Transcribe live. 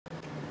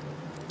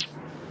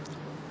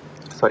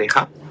วัสดีค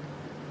รับ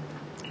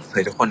สวัส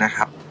ดีทุกคนนะค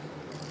รับ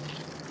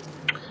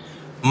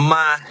ม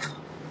า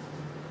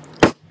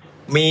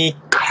มี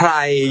ใคร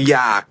อย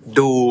าก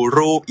ดู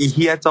รูปอีเ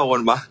ฮียโจร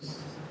ปะ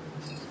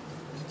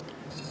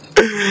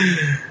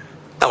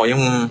แต่ว่ายั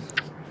ง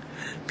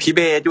พี่เบ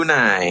สอยู่ไหน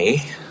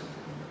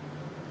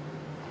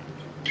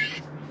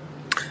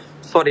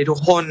สวัสดีทุก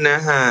คนนะ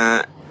ฮะ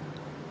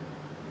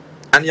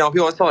อันยอง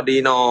พี่โอ๊ตสวัสดี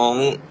น้อง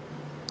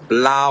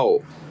เล่า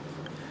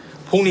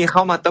พรุ่งนี้เข้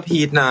ามาเตอร์พี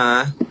ทนะ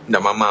เดี๋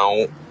ยวมาเมา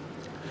ส์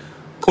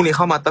พรุ่งนี้เ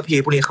ข้ามาเตอร์พี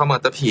ท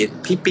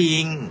พี่ปิ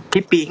ง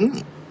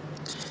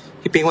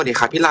สวัสดี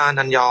ครับพี่ลาน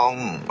อันยอง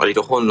สวัสดี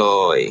ทุกคนเล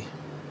ย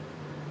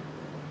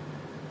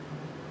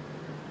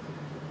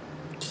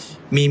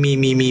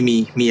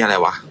มีอะไร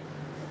วะ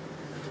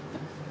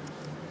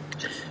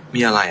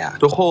มีอะไรอ่ะ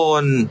ทุกค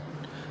น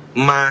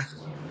มา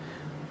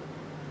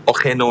โอ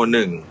เคโนห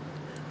นึ่ง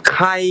ใค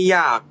รอ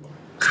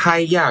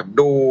ยาก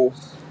ดู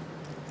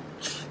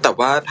แต่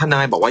ว่าทนา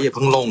ยบอกว่าอย่าเ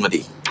พิ่งลงอะ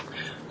ดิ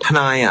ทน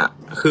ายอ่ะ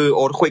คือโ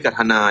อ๊ตคุยกับ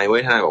ทนายไว้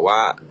ทนายบอกว่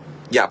า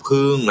อย่าเ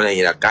พิ่งอะไรอย่าง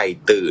เงี้ยไก่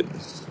ตื่น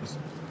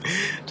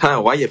ทนาย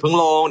บอกว่าอย่าเพิ่ง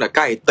ลงเดี๋ยวไ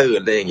ก่ตื่น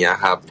อะไรอย่างเงี้ย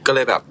ครับก็เล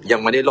ยแบบยัง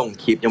ไม่ได้ลง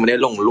คลิปยังไม่ได้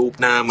ลงรูป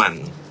หน้ามัน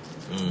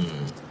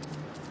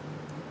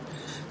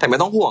แต่ไม่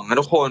ต้องห่วงนะ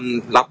ทุกคน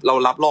เรา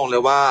รับรองเล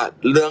ยว่า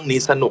เรื่องนี้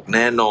สนุกแ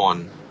น่นอน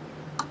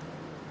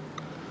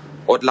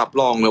โอ๊ตรับ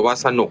รองเลยว่า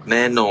สนุกแ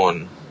น่นอน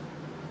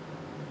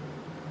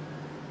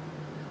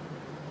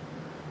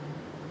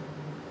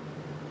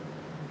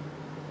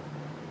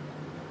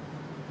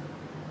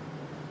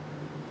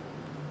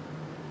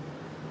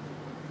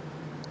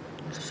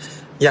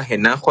อยากเห็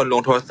นหน้าคนล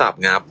งโทรศัพ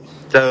ท์งับ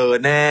เจอ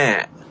แน่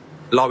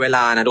รอเวล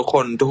านะทุกค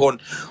น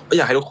อ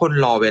ยากให้ทุกคน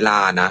รอเวลา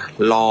นะ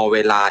รอเว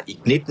ลาอีก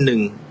นิดนึ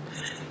ง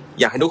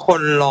อยากให้ทุกคน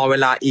รอเว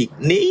ลาอีก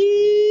นิ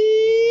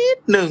ด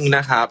นึงน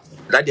ะครับ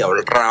แล้วเดี๋ยว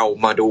เรา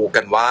มาดู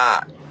กันว่า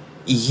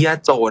อีเหี้ย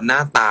โจรหน้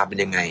าตาเป็น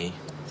ยังไง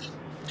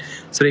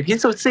สวัสดีพี่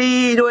ซูซี่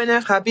ด้วยน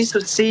ะครับพี่ซู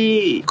ซี่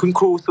คุณค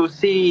รูซู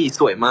ซี่ส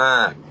วยมา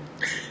ก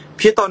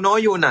พี่โตโน่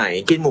อยู่ไหน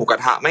กินหมูกระ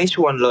ทะไม่ช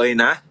วนเลย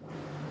นะ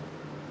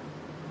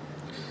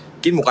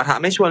กินหมูกระทะ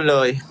ไม่ชวนเล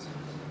ย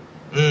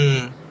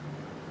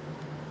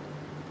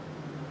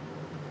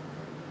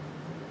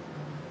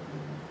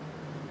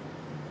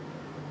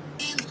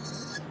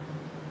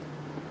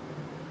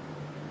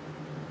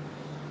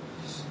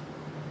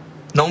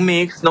น้องมิ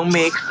กซ์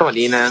สวัส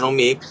ดีนะน้อง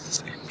มิกซ์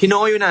พี่โ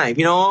น่อยู่ไหน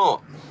พี่โน่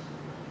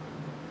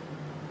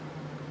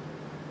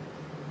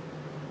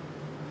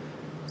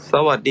ส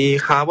วัสดี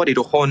ครับสวัสดี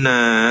ทุกคนน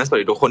ะสวัส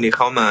ดีทุกคนที่เ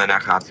ข้ามาน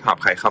ะครับสำหรับ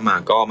ใครเข้ามา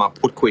ก็มา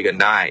พูดคุยกัน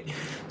ได้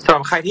สำห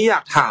รับใครที่อย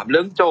ากถามเ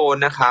รื่องโจร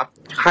นะครับ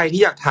ใคร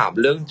ที่อยากถาม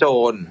เรื่องโจ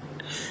ร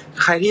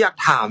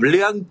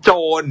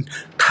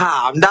ถา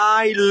มได้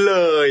เล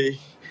ย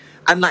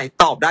อันไหน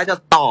ตอบได้จะ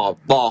ตอบ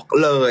บอก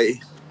เลย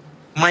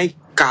ไม่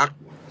กัก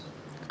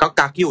ก็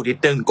กักอยู่นิด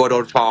นึงกลัวโด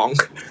นฟ้อง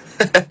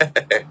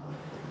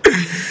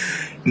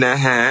นะ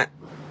ฮะ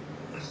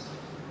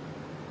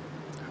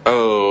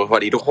สวั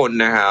สดีทุกคน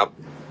นะครับ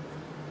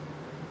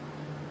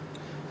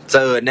เจ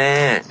อแน่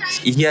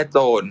อีเหี้ยโจ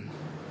ร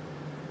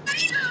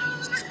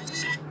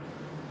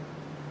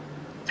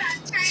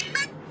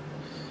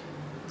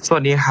สวั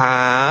สดีค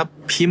รับ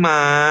พี่ม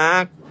า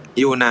ร์ค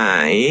อยู่ไหน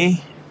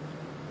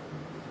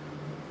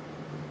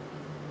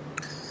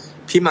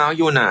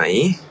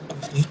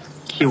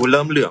คิวเ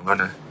ริ่มเหลืองแล้ว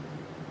นะ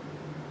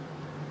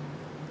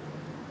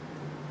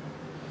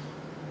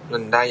มั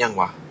นได้ยัง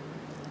วะ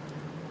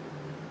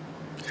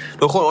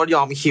ทุกคนอดย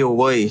อมคิว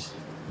เว้ย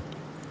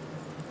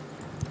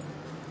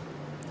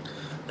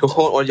ทุกค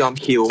นอดยอม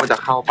คิวมันจะ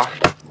เข้าปะ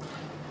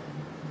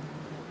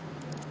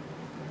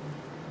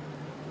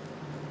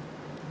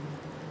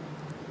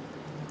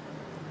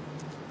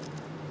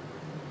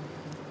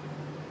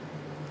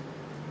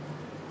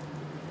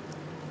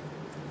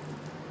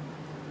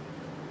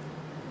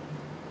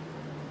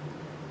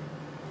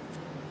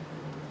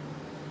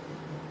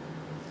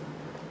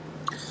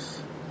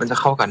มันจะ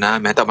เข้ากันหน้า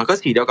ไหมแต่มันก็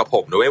สีเดียวกับผ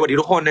มด้วยวันนี้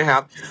ทุกคนนะครั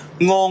บ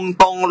งง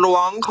ตรงล้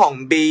วงของ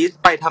บีส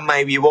ไปทำไม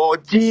vivo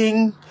จริง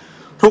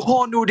ทุกค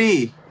นดูดิ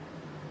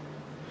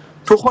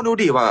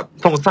แบบ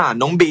สงสาร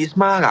น้องบีส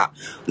มากอ่ะ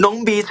น้อง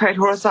บีสใช้โ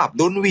ทรศัพท์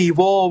รุ่น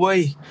vivo เว้ย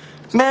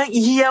แม่งอี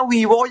เหี้ย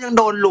vivo ยังโ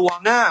ดนล้วง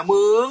อ่ะ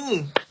มึง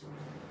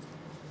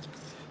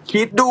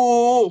คิดดู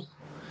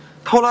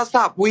โทร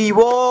ศัพท์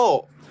vivo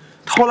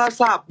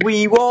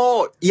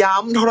ย้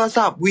ำโทร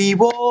ศัพท์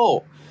vivo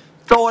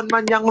โจรมั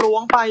นยังล้ว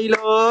งไปเล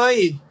ย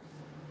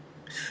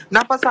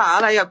นับภาษาอ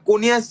ะไรอ่ะกู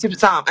เนี่ย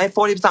13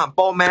 iPhone 13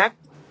 Pro Max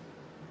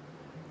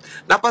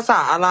นับภาษา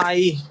อะไร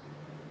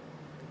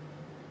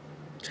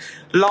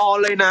รอ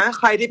เลยนะใ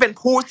ครที่เป็น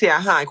ผู้เสีย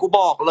หายกู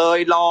บอกเลย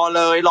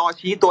รอ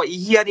ชี้ตัวอี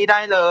เหี้ยนี้ได้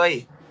เลย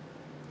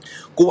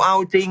กูเอา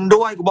จริง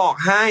ด้วยกูบอก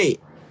ให้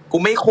กู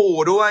ไม่ขู่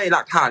ด้วยห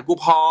ลักฐานกู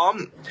พร้อม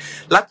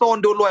และโจร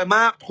ดูรวยม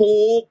าก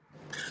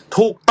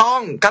ถูกต้อ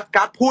ง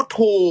กัดพูด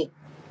ถูก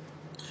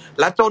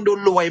และโจรดู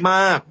รวยม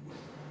าก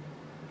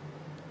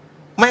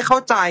ไม่เข้า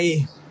ใ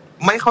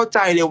จ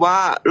เลยว่า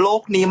โล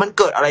กนี้มัน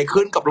เกิดอะไร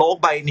ขึ้นกับโลก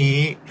ใบ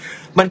นี้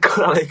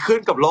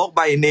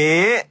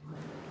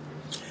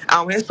เอ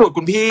าให้สุด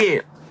คุณพี่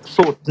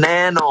สุดแ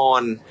น่นอ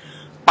น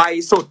ไป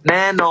สุดแ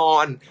น่นอ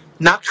น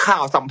นักข่า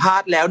วสัมภา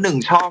ษณ์แล้ว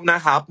1 ช่องน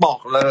ะครับบอ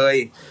กเลย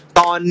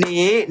ตอน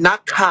นี้นัก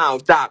ข่าว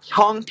จาก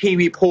ช่องที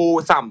วีพู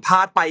สัมภ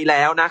าษณ์ไปแ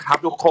ล้วนะครับ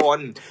ทุกคน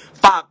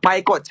ฝากไป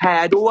กดแช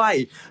ร์ด้วย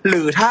ห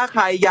รือถ้าใค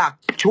รอยาก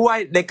ช่วย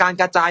ในการ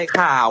กระจาย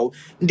ข่าว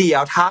เดี๋ย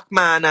วทัก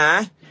มานะ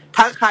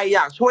ถ้าใครอย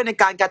ากช่วยใน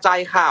การกระจาย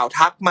ข่าว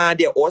ทักมาเ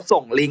ดี๋ยวโอ๊ต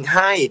ส่งลิงก์ใ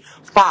ห้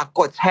ฝาก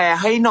กดแชร์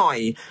ให้หน่อย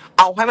เ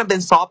อาให้มันเป็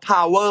นซอฟต์พ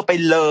าวเวอร์ไป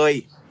เลย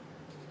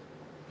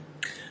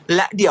แล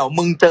ะเดี๋ยว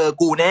มึงเจอ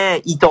กูแน่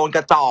อีโจรก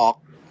ระจอก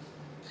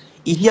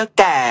อีเหี้ย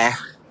แก่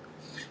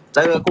เจ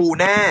อกู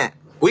แน่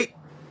อุ๊ย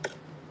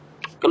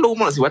ก็รู้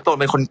หมดสิว่าโจร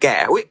เป็นคนแก่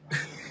อุ๊ย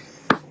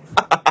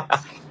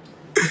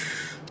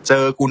เจ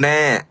อกูแ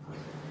น่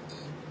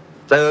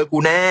เจอกู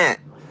แน่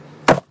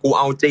กูเ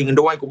อาจริง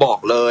ด้วยกูบอก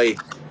เลย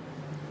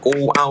กู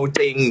เอา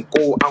จริง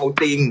กูเอา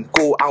จริง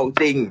กูเอา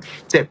จริง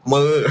เจ็บ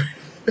มือ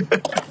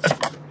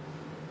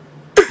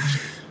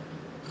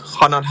ค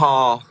นท.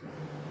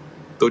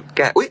ตุ๊ดแก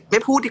อุ๊ยไม่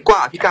พูดดีกว่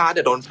าพี่การเ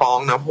ดี๋ยวโดนฟ้อง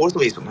นะพูดสุ่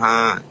มสี่สุ่มห้า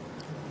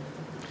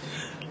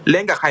เ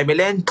ล่นกับใครไม่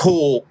เล่น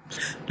ถูก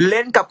เ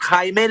ล่นกับใคร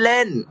ไม่เ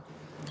ล่น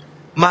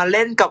มาเ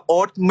ล่นกับโ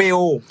อ๊ตมิ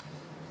ล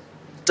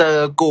เจอ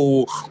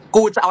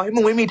กูจะเอาให้มึ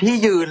งไม่มีที่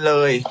ยืนเล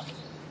ย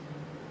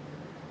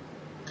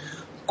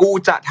กู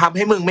จะทำใ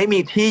ห้มึงไม่มี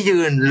ที่ยื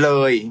นเล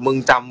ยมึง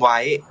จำไว้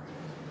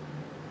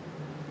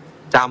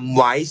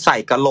ใส่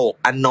กะโหลก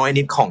อันน้อย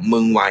นิดของมึ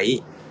งไว้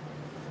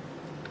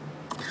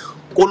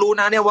กูรู้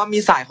นะเนี่ยว่ามี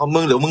สายของมึ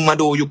งหรือมึงมา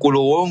ดูอยู่กู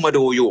รู้ว่ามึงมา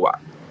ดูอยู่อ่ะ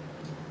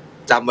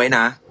จำไว้น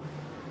ะ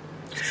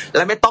แล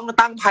ะไม่ต้อง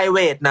ตั้ง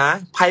private นะ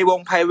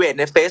private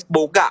ใน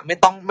Facebook อ่ะไม่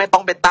ต้อ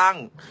งไปตั้ง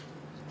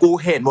กู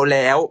เห็นหมดแ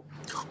ล้ว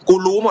กู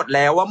รู้หมดแ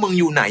ล้วว่ามึง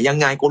อยู่ไหนยัง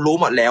ไงกูรู้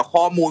หมดแล้ว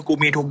ข้อมูลกู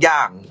มีทุกอย่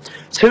าง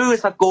ชื่อ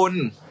สกุล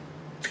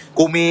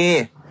กูมี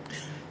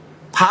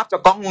ภาพจา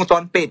กกล้องวงจ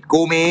รปิด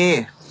กูมี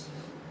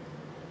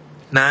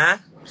นะ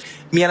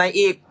มีอะไร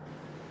อีก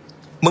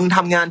มึงท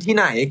ำงานที่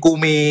ไหนกู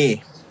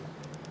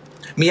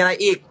มีอะไร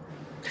อีก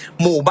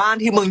หมู่บ้าน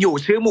ที่มึงอยู่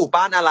ชื่อหมู่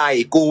บ้านอะไร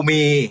กู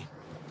มี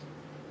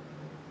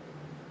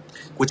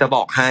กูจะบ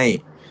อกให้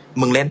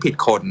มึงเล่นผิด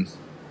ค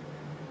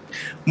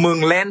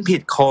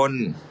น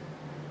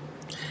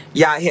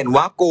อย่าเห็น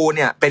ว่ากูเ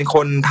นี่ยเป็นค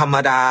นธรรม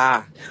ดา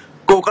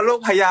กูก็ลูก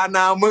พญาน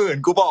าคหมื่น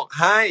กูบอก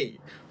ให้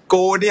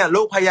กูเนี่ย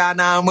ลูกพญา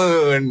นาคห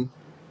มื่น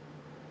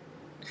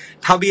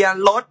ทะเบียน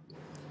รถ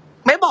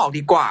ไม่บอก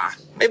ดีกว่า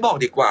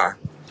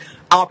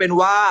เอาเป็น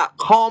ว่า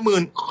ข้อ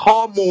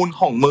มูล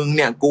ของมึงเ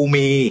นี่ยกู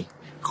มี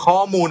ข้อ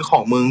มูลขอ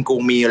งมึงกู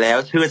มีแล้ว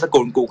ชื่อส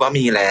กุลกูก็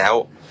มีแล้ว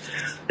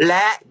แล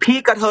ะพี่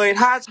กระเทย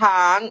ท่าช้า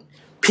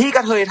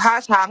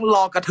งร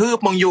อกระทืบ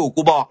มึงอยู่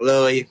กูบอกเล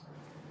ย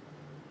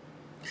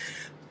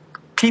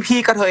พี่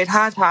กระเทยท่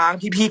าช้าง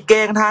พี่เ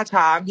ก้งท่า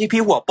ช้าง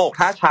พี่หัวโปก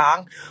ท่าช้าง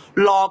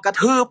รอกระ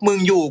ทืบมึง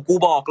อยู่กู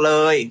บอกเล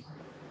ย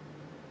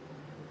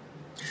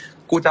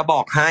กูจะบ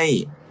อกให้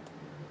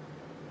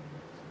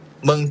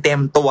มึงเต็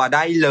มตัวไ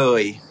ด้เล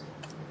ย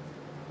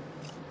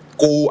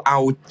กูเอา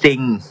จริ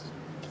ง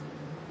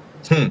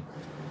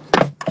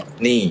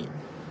นี่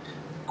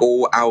กู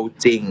เอา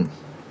จริง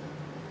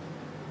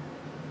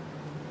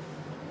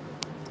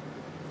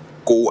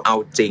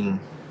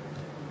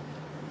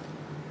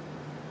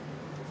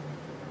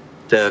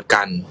เจอ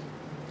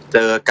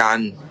กัน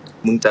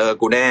มึงเจอ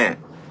กูแน่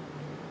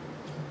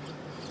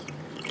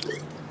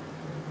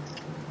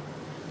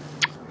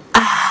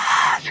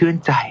ชื่น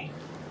ใจ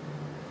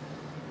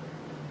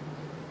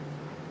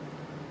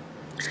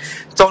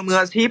จนมือ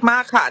อาชีพมา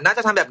กค่ะน่าจ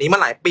ะทำแบบนี้มา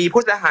หลายปี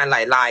ผู้เสียหายหล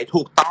ายราย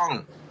ถูกต้อง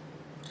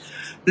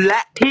แล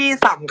ะที่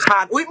สำคั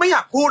ญอุ๊ยไม่อย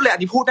ากพูดเลยอัน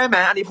นี้พูดได้ไหม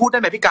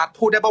พี่กั๊ด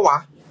พูดได้ปะวะ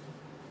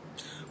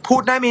พู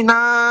ดได้ไหมน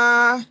ะ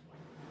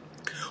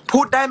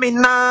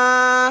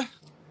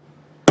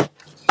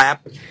แป๊บ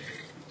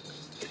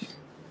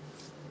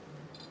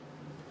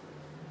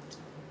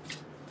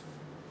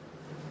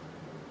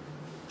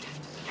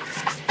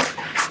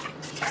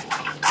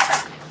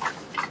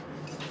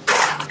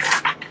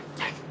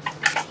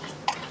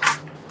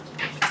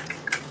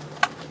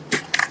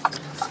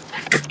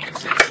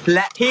แล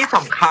ะที่ส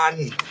ำคัญ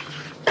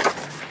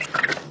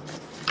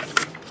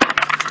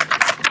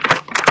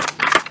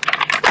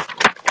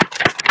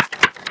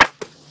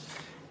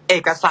เอ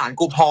กสาร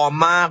กูพร้อม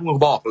มากมึง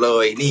บอกเล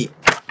ยนี่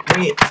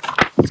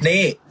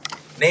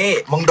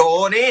มึงดู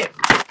นี่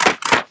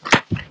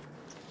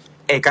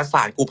เอกส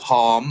ารกูพ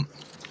ร้อม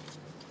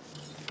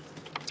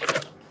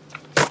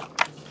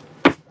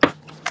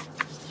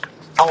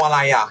เอาอะไร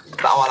อ่ะ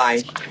จะเอาอะไร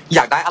อย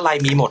ากได้อะไร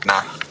มีหมดน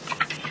ะ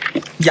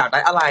อยากได้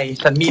อะไร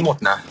ฉันมีหมด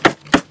นะ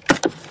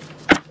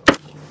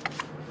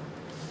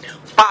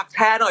ฝากแช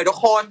ร์หน่อยทุก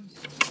คน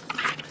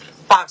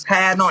ฝากแช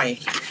ร์หน่อย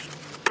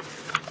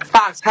ฝ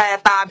ากแชร์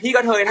ตามพี่กร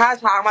ะเทยท่า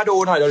ช้างมาดู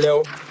หน่อยเร็ว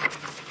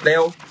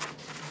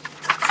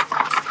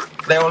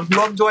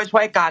ร่วมด้วยช่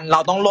วยกันเรา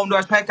ต้องร่วมด้ว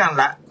ยช่วยกัน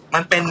ละมั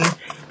นเ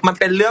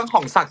ป็นเรื่องข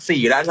องศักดิ์ศรี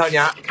แล้วเท่า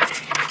นี้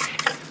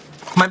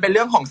มันเป็นเ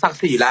รื่องของศัก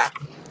ดิ์ศรีแล้ว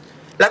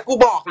และกู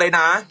บอกเลยน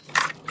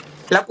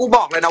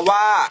ะว่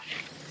า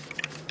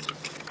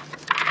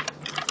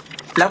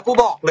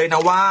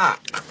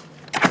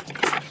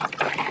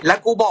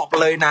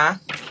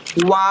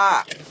ว่า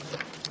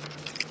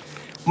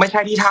ไม่ใช่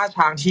ที่ท่า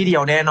ช้างที่เดีย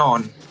วแน่นอน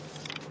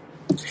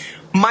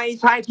ไม่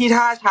ใช่ที่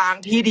ท่าช้าง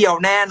ที่เดียว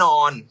แน่นอ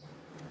น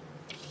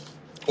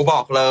กูบ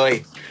อกเลย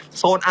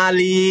โซนอา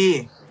รี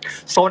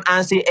โซน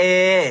RCA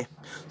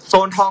โซ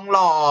นทองห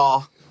ล่อ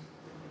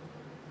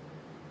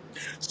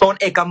โซน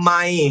เอก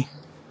มัย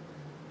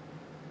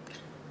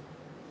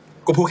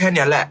กูพูดแค่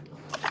นี้แหละ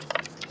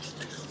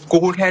กู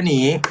พูดแค่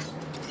นี้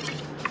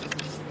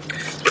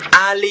อ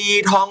ารี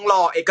ทองห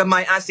ล่อเอกมั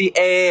ย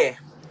RCA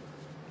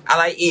อะ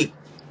ไรอีก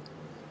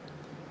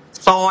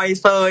ซอย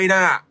เซย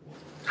น่ะ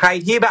ใคร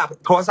ที่แบบ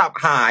โทรศัพ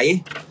ท์หาย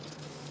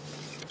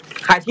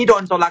ใครที่โด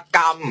นโจรก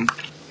รรม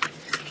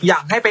อยา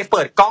กให้ไปเ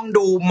ปิดกล้อง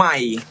ดูใหม่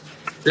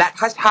และ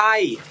ถ้าใช่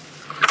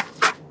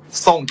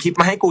ส่งคลิป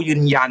มาให้กูยื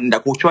นยันเดี๋ย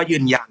วกูช่วยยื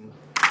นยัน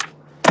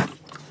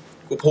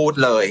กูพูด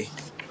เลย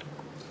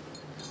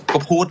กู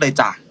พูดเลย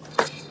จ้ะ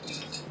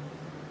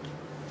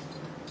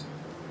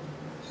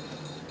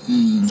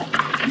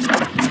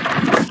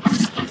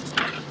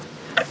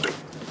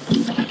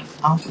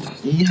เอ้า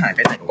นี่หายไป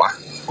ไหนวะ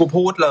กู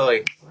พูดเลย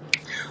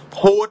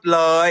พูดเ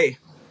ลย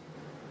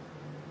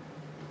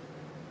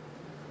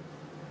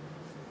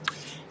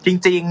จ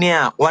ริงๆเนี่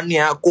ยวันเ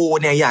นี้ยกู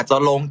เนี่ยอยากจะ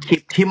ลงคลิ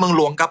ปที่มึง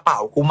ล้วงกระเป๋า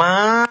กูม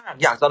าก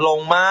อยากจะลง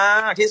มา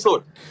กที่สุด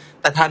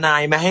แต่ทนา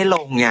ยไม่ให้ล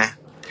งไง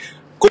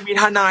กูมี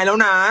ทนายแล้ว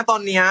นะตอ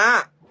นเนี้ย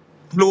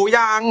รู้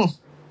ยัง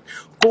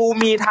กู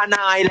มีทน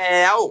ายแ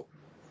ล้ว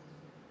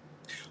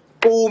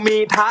กูมี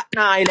ท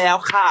นายแล้ว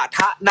ค่ะท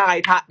นา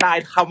ย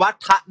คำว่า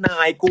ทนา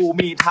ยกู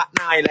มีท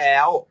นายแล้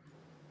ว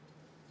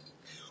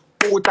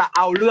กูจะเอ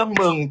าเรื่อง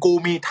มึงกู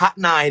มีท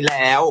นายแ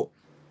ล้ว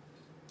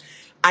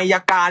อัย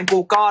การกู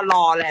ก็ร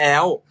อแล้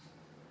ว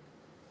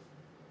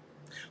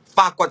ฝ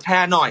ากกดแช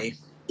ร์หน่อย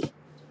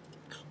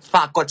ฝ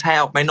ากกดแชร์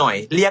ออกไปหน่อย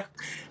เรียก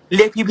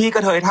พี่ๆกร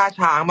ะเทยท่า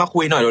ช้างมาคุ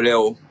ยหน่อยเร็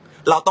ว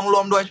ๆเราต้องร่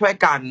วมด้วยช่วย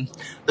กัน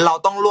เรา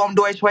ต้องร่วม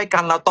ด้วยช่วยกั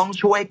นเราต้อง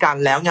ช่วยกัน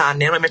แล้วงาน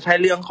นี้มันไม่ใช่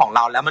เรื่องของเร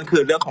าแล้วมันคื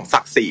อเรื่องของศั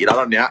กดิ์ศรีแล้ว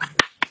ตอนเนี้ย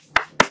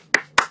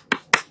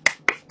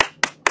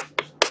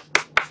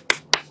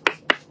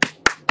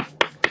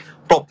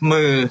ปรบ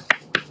มือ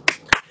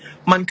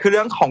มันคือเ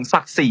รื่องของ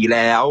ศักดิ์ศรีแ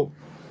ล้ว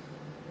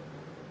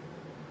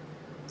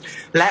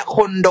และค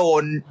นโด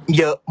น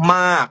เยอะม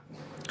าก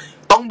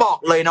ต้องบอก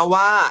เลยนะ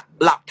ว่า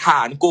หลักฐ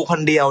านกูค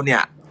นเดียวเนี่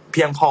ยเ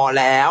พียงพอ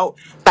แล้ว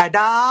แต่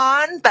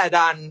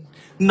ดัน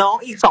น้อง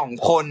อีก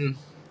2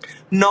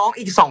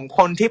 ค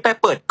นที่ไป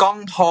เปิดกล้อง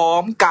พร้อ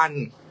มกัน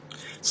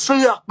เสื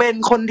อกเป็น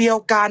คนเดียว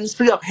กันเ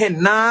สือกเห็น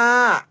หน้า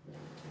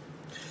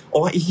โ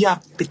อ้ยเหี้ย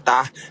ปิดต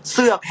าเ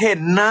สือกเห็น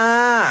หน้า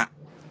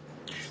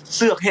เ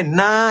สือกเห็น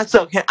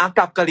อา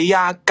กับกิริย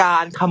ากา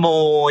รขโม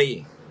ย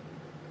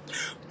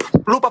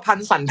รูปพรร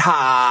ณสันฐ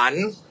าน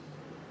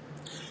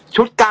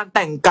ชุดการแ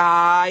ต่งก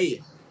าย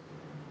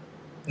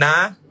นะ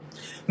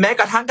แม้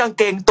กระทั่งกาง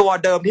เกงตัว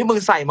เดิมที่มึง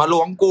ใส่มา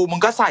ล้วงกูมึง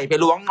ก็ใส่ไป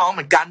ล้วงน้องเห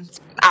มือนกัน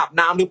อาบ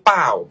น้ำหรือเป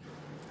ล่า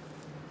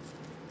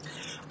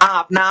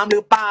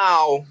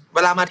เว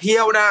ลามาเที่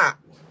ยวน่ะ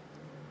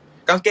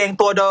กางเกง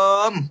ตัวเดิ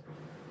ม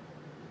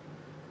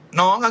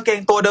น้องกางเกง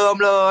ตัวเดิม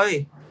เลย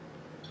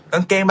ก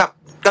างเก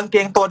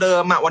งตัวเดิ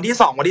มอ่ะวันที่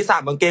 2วันที่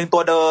 3กางเกงตั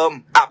วเดิม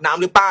อาบน้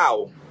ำหรือเปล่า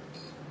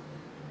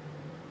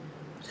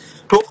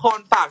ทุกคน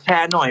ฝากแช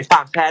ร์หน่อยต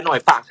า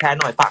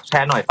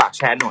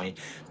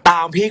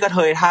มพี่กระเท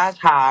ยท่า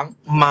ช้าง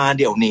มา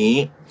เดี๋ยวนี้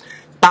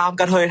ตาม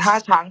กระเทยท่า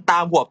ช้างตา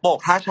มหัวโปก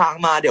ท่าช้าง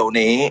มาเดี๋ยว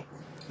นี้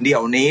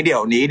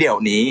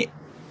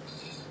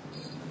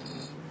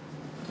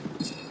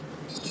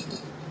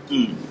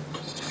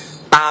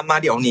ตามมา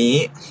เดี๋ยวนี้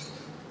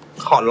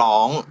ขอร้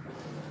อง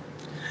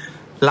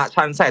ละ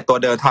ฉันใส่ตัว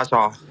เดินทช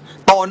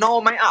โตโน่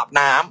ไม่อาบ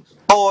น้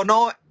ำโตโน่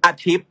อา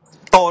ทิตย์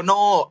โตโ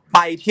น่ไป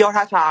เที่ยว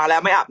ท่าช้างแล้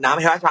วไม่อาบน้ำใ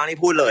ห้ท่าช้างนี่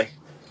พูดเลย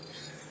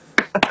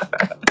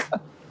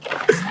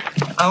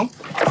เอ้า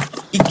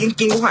อีก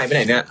กิ้งกูหายไปไห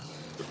นเนี่ย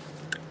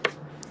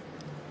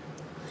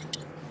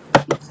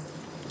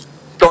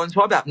โจร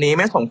ชั่วแบบนี้ไ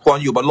ม่สมควร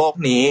อยู่บนโลก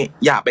นี้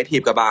อย่าไปถี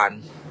บกระบาล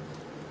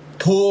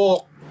ถู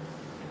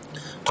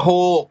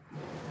ก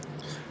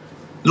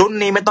รุ่น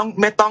นี้ไม่ต้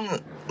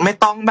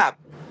องแบบ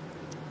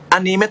อั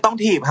นนี้ไม่ต้อง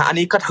ถีบฮะอัน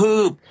นี้กระทื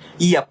บ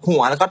เหยียบหั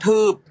วแล้วก็ทื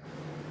บ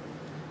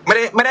ไ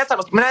ม่ได้ส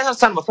นับ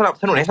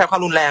สนุนให้ใช้ควา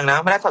มรุนแรงนะ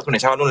ไม่ได้สนับสนุนใ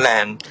ห้ใช้ความรุนแร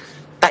ง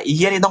แต่อีเ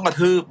หี้ยนี่ต้องกระ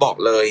ทืบบอก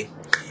เลย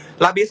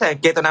แล้วบีใส่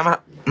เกงตัวนั้นมา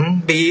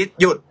บี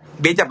หยุด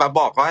บีจะมาบ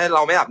อกว่าเร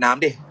าไม่อาบน้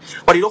ำดิ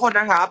สวัสดีทุกคนน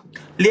ะครับ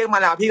เรียกมา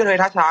แล้วพี่กระเทย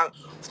ท่าช้าง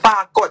ฝา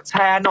กกดแช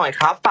ร์หน่อย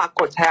ครับฝาก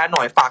กดแชร์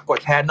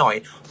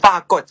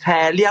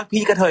เรียก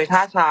พี่กระเทยท่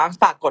าช้าง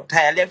ฝากกดแช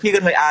ร์เรียกพี่กร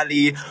ะเทยอา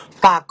รี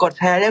ฝากกด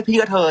แชร์เรียกพี่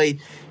กระเทย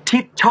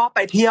ที่ชอบไ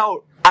ปเที่ยว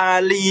อา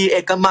รีเอ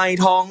กมัย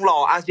ทองหล่อ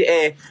RCA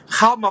เ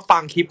ข้ามาฟั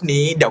งคลิป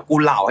นี้เดี๋ยวกู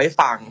เล่าให้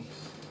ฟัง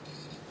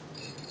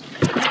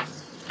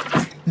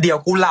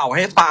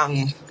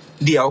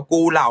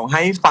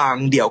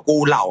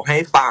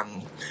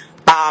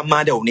ตามมา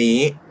เดี๋ยวนี้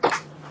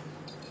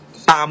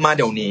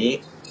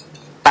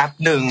แป๊บ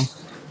หนึ่ง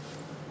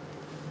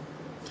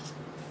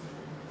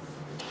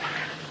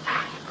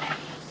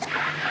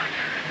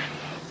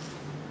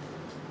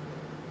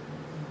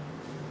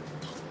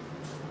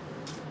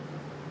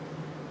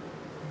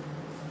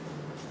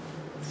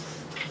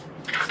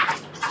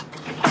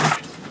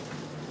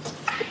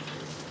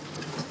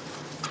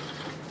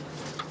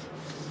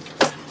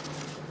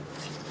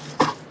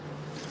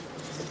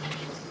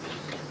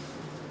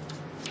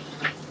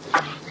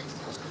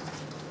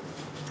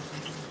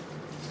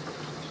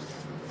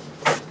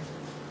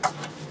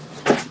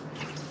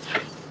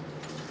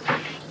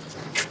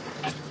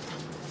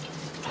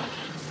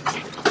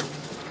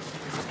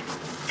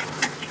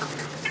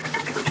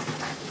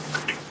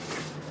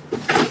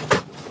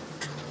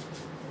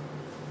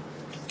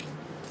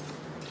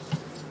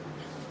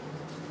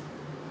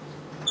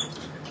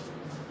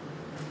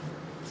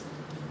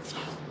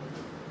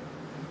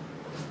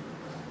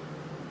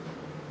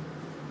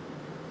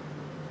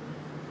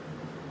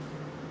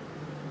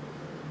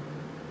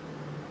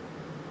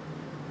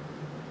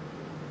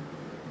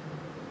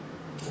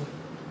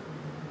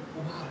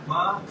ม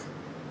าก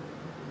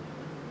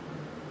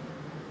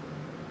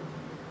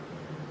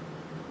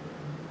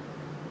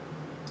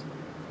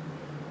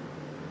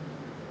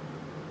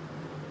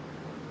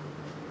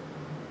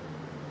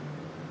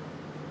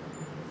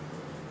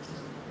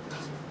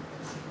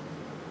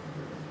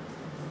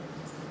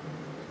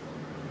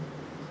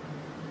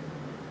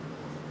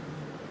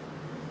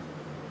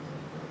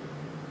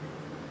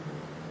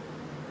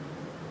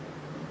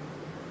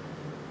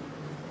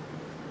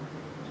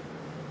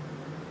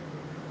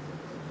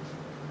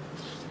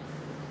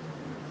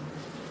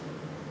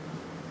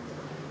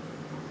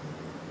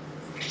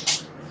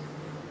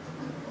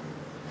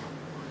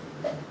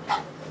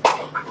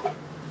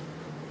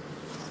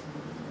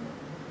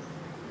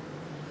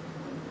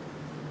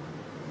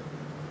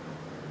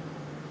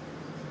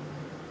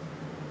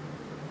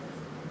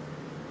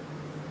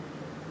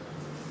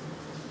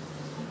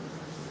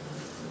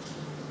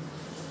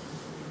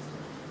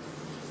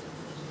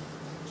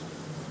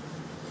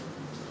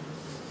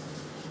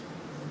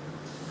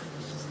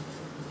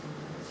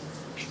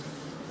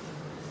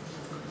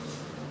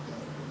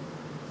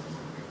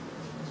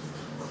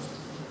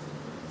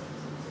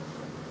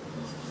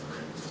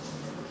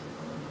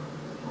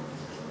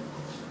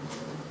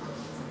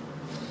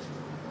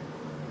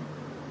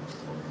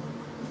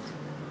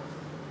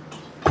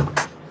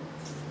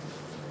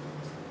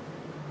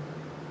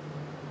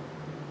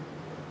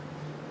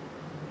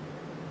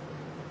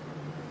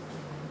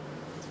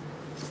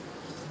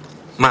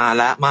ม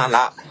าล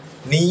ะ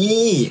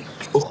นี่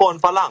ทุกคน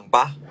ฝรั่งป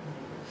ะ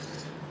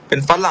เป็น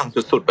ฝรั่ง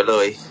สุดๆไปเล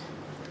ย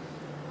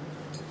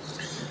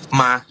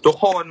มาทุก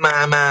คนม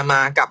า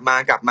กลับมา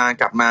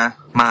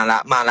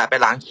ละไป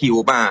ล้างคิว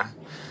มา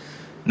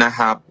นะค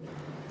รับ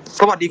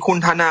สวัสดีคุณ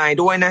ทนาย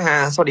ด้วยนะฮะ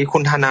สวัสดีคุ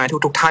ณทนาย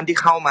ทุกท่านที่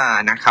เข้ามา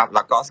นะครับแ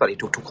ล้วก็สวัสดี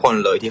ทุกคน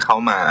เลยที่เข้า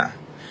มา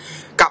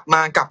กลับ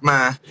มา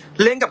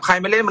เล่นกับใคร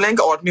ไม่เล่นมาเล่น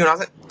กับออสมิวแล้ว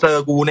เจอ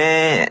กูแน่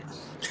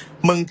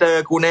มึงเจอ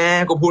กูแน่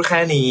กูพูดแ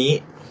ค่นี้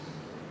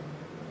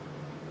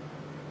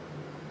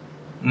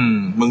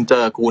มึงเจ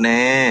อกูแ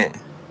น่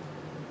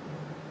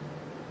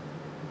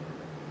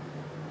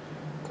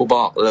กูบ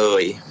อกเล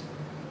ย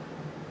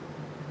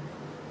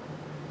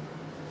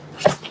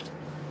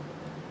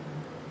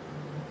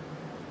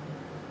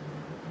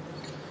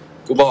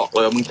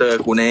มึงเจอ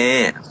กูแน่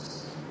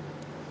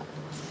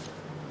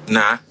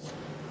นะ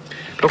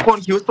ทุกคน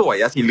คิ้วสวย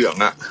อะสีเหลือง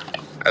อะ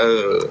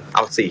เอ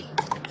าสิ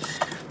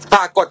ฝ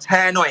ากกดแช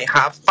ร์หน่อยค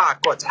รับฝาก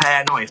กดแช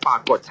ร์หน่อย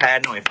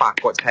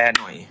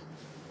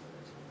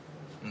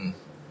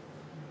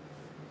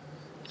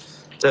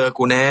เจอ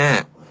กูแน่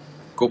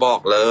กูบอ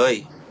กเลย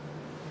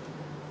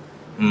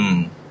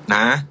น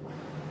ะ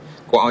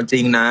กูเอาจริ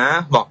งนะ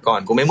บอกก่อน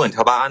กูไม่เหมือนช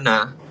าวบ้านน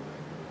ะ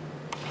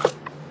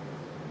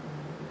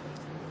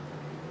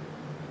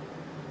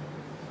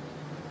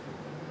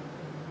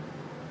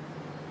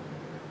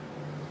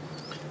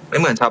ไม่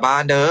เหมือนชาวบ้า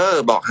นเด้อ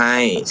บอกให้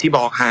ที่บ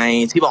อกให้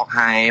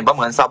บ่เห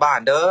มือนชาวบ้าน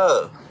เด้อ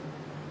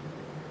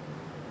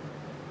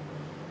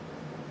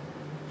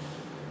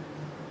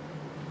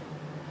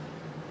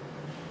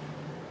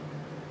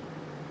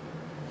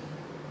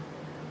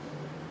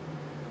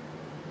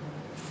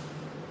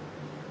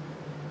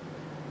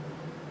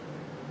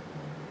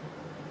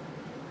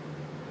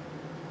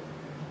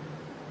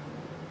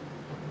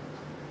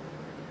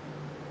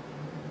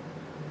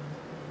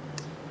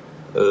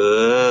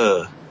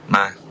ม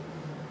า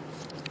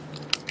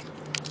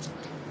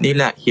นี่แ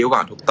หละคิ้วก่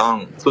อนถูกต้อง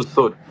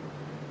สุดๆ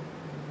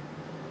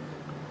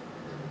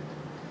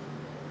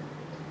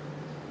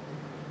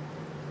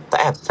แต่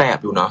แอบแสบ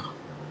อยู่เนาะ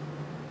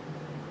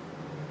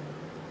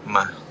ม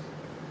า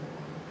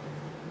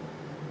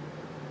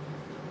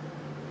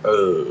เอ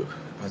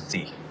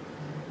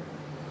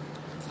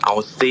า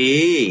สิ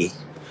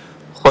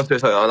คนส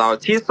วยๆเรา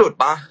ที่สุด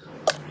ปะ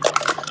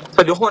ส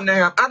วัสดีทุกคนนะ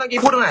ครับตะกี้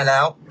พูดถึงไหนแล้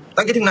วต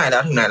ะกี้ถึงไหนแล้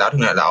วทุ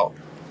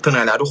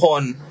กค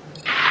น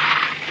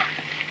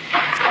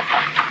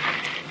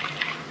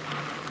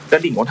กร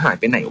ะดิ่งมดหาย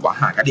ไปไหนวะ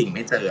หากระดิ่งไ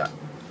ม่เจอ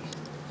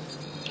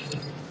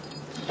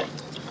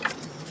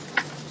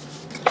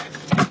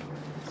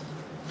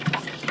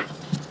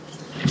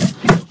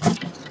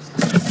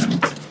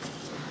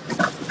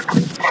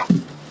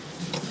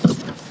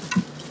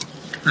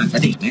หากร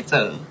ะดิ่งไม่เจ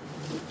อ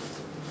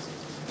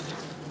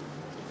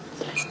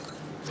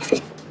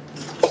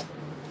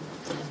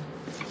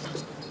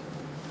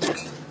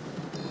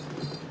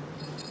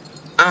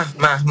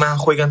มา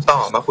คุยกันต่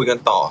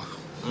อ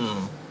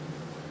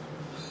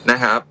นะ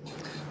ครับ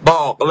บ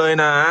อกเลย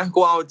นะ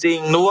กูเอาจริง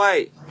ด้วย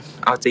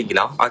เอาจริงอีกแ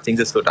ล้วเอาจริง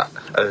สุด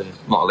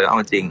ๆบอกเลยเอา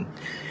จริง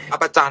เอา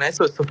ประจานให้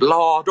สุดๆร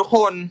อทุกค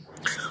น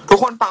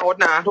ฟังอด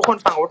นะทุกคน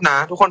ฟังอดนะ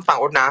ทุกคน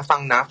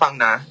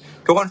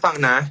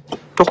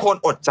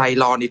อดใจ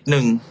รอนิดนึ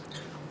ง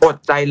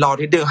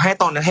ให้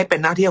ตอนนี้ให้เป็น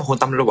หน้าที่ของคุณ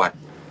ตำรวจ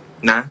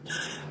นะ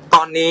ต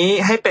อนนี้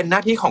ให้เป็นหน้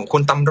าที่ของคุ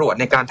ณตำรวจ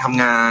ในการท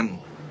ำงาน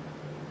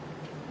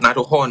นะ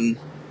ทุกคน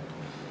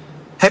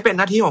ให้เป็นห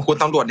น้าที่ของคุณ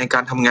ตำรวจในกา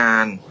รทำงา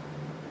น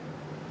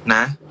น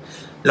ะ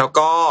แล้ว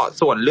ก็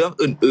ส่วนเรื่อง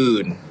อื่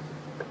น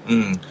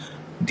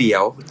ๆเดี๋ย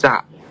วจะ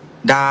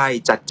ได้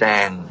จัดแจ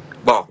ง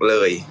บอกเล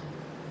ย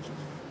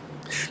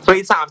สวัส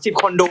ดี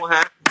30 คนดูฮ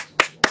ะ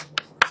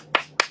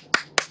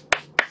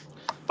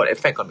เปิดเอฟ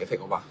เฟกต์ก่อนมีเอฟเฟก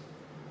ต์ป่ะ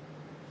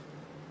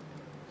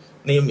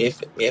นี่มีเอ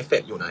ฟเฟ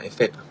กต์อยู่นะเอฟเ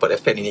ฟกต์เปิดเอ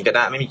ฟเฟกต์นี้ก็ไ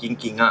ด้ไม่มี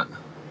กิ้งอ่ะ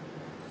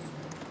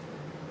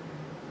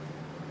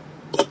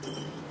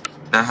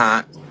นะฮะ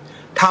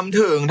ทำ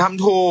ถึงท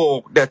ำถูก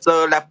เดี๋ยวเจ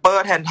อแรปเปอ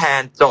ร์แท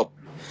นจบ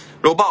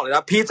รู้บอกเลย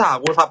ว่าพี่สาว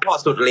กูซัพพอร์ต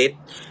สุดฤทธิ์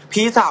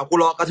พี่สาวกู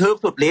รอกระทืบ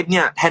สุดฤทธิ์เ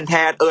นี่ยแท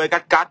นเอ่ย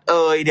กัดเ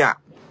อ่ยเนี่ย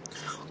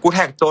กูแ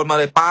ท็กโจนมา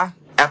เลยป่ะ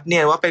แอปเนี่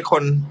ยว่าเป็นค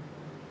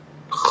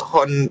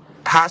น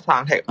ท่าช้า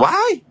งแท็กว้า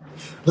ย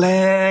แร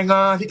ง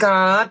อ่ะพี่ก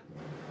าร์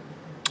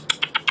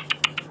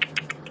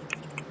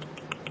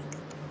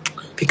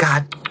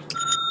ด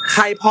ใค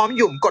รพร้อมห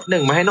ยุ่มกด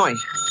1มาให้หน่อย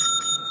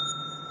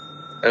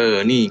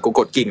นี่กู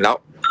กดกิ่งแล้ว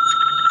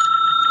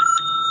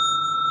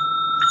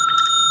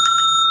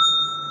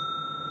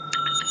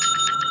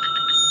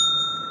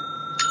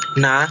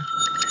นะ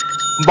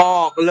บ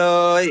อกเล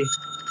ย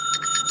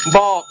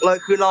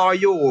คือรอ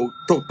อยู่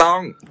ถูกต้อ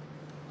ง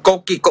โก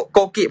กิ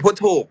พูด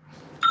ถูก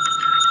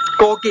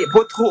โก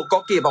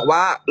กิบอกว่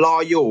ารอ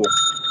อยู่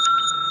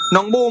น้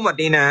องบูมแบบ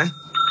นี้นะ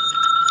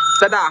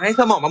จะด่าให้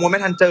สมองมะม่วงไม่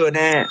ทันเจอแ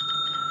น่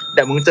เ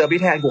ดี๋ยวมึงเจอพี่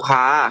แทนกูค้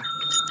า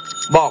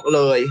บอกเ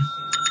ลย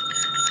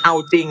เอา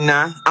จริงน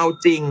ะเอา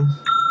จริง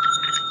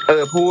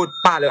พูด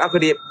ป่าเลยค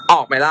ดีอ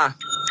อกไหมล่ะ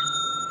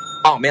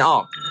ออกไม่ออ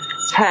ก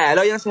แฉแ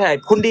ล้วยังแฉ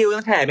คุณดิวยั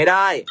งแฉไม่ไ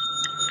ด้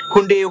คุ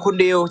ณ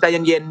ดิวใจ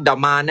เย็นๆเดี๋ยว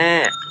มาแ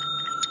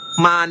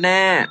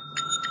น่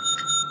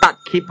ตัด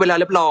คลิปเวลา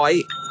เรียบร้อย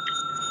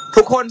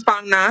ทุกคนฟั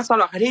งนะสำ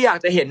หรับใครที่อยาก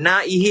จะเห็นหน้า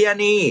อีเฮีย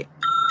นี่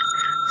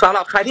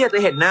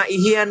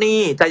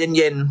ใจเ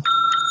ย็น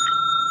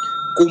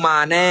ๆกูมา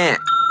แน่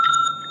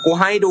กู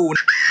ให้ดู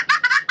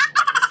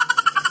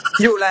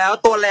อยู่แล้ว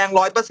ตัวแรง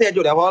 100% อ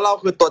ยู่แล้วเพราะเรา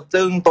คือตัว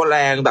จึ้งตัวแร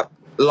งแบบ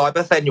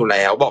 100% อยู่แ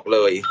ล้วบอกเล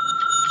ย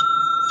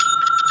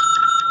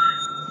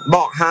บ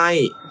อกให้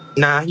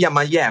นะอย่าม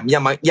าแหยมอย่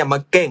ามา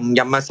เก่งอ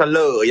ย่ามาเสล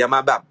ออย่ามา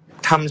แบบ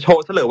ทำโช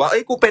ว์เสลอว่าเอ้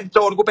ยกูเป็นโจ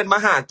รกูเป็นม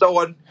หาโจ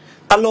ร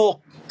ตลก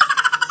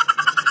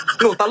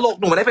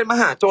หนูไม่ได้เป็นม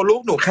หาโจรลู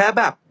กหนูแค่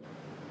แบบ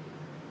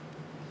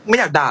ไม่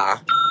อยากด่า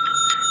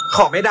ข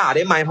อไม่ด่าไ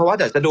ด้ไหมเพราะว่าเ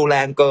ดี๋ยวจะดูแร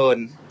งเกิน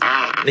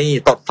นี่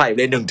ตดใส่เ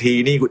ลย1 ที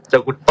นี่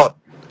กู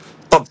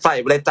ตดใส่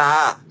เลยจ้า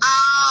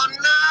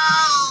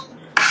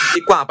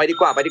ดีกว่าไปดี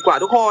กว่า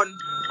ทุกคน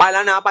ไปแล้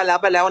วนะไปแล้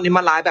ววันนี้ม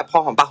าไลฟ์แบบพอ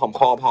หอมปากหอม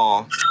คอพอ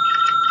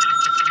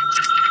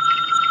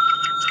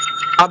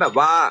เอาแบบ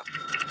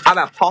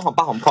พอหอมป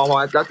ากหอมคอพอ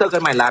แล้วเจอกั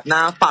นใหม่ไลฟ์หน้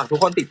าฝากทุก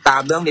คนติดตา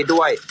มเรื่องนี้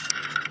ด้วย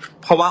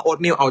เพราะว่าโอ๊ต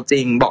มิลเอาจ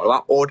ริงบอกเลยว่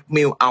าโอ๊ต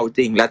มิลเอาจ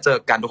ริงแล้วเจอ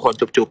กันทุกคน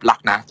จุ๊บๆรัก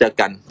นะเจอ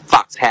กันฝ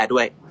ากแชร์ด้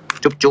วย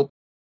จุ๊บ